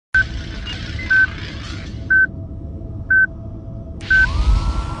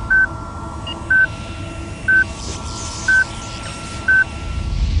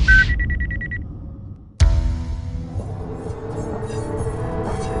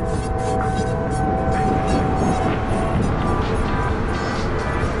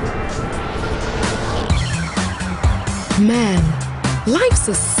Man, life's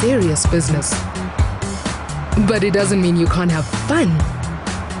a serious business. But it doesn't mean you can't have fun.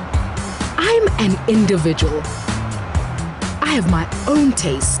 I'm an individual. I have my own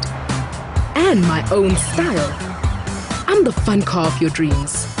taste and my own style. I'm the fun car of your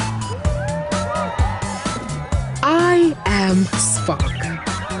dreams. I am Spark.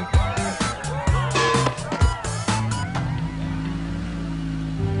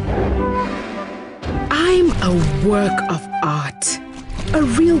 I'm a work of art, a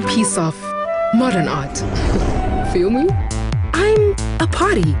real piece of modern art. Feel me? I'm a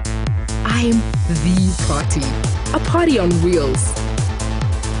party. I'm the party. A party on wheels.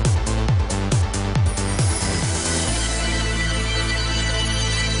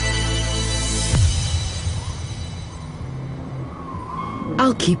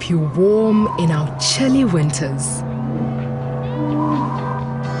 I'll keep you warm in our chilly winters.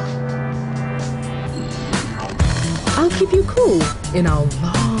 I'll keep you cool in our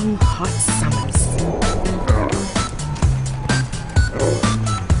long, hot summers.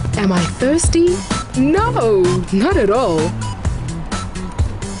 Am I thirsty? No, not at all.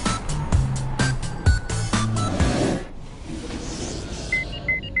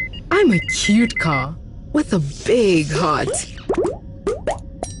 I'm a cute car with a big heart.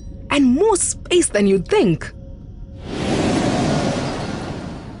 And more space than you'd think.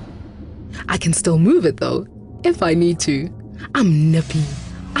 I can still move it though, if I need to. I'm nippy,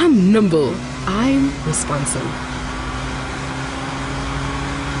 I'm nimble, I'm responsive.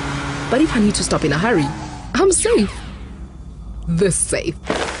 But if I need to stop in a hurry, I'm safe. This safe.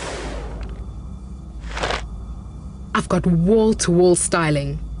 I've got wall-to-wall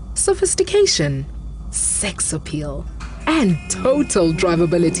styling, sophistication, sex appeal, and total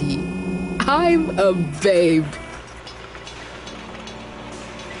drivability. I'm a babe.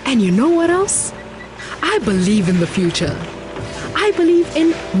 And you know what else? I believe in the future. I believe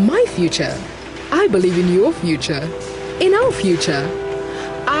in my future. I believe in your future. In our future.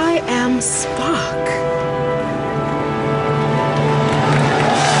 I am Spark.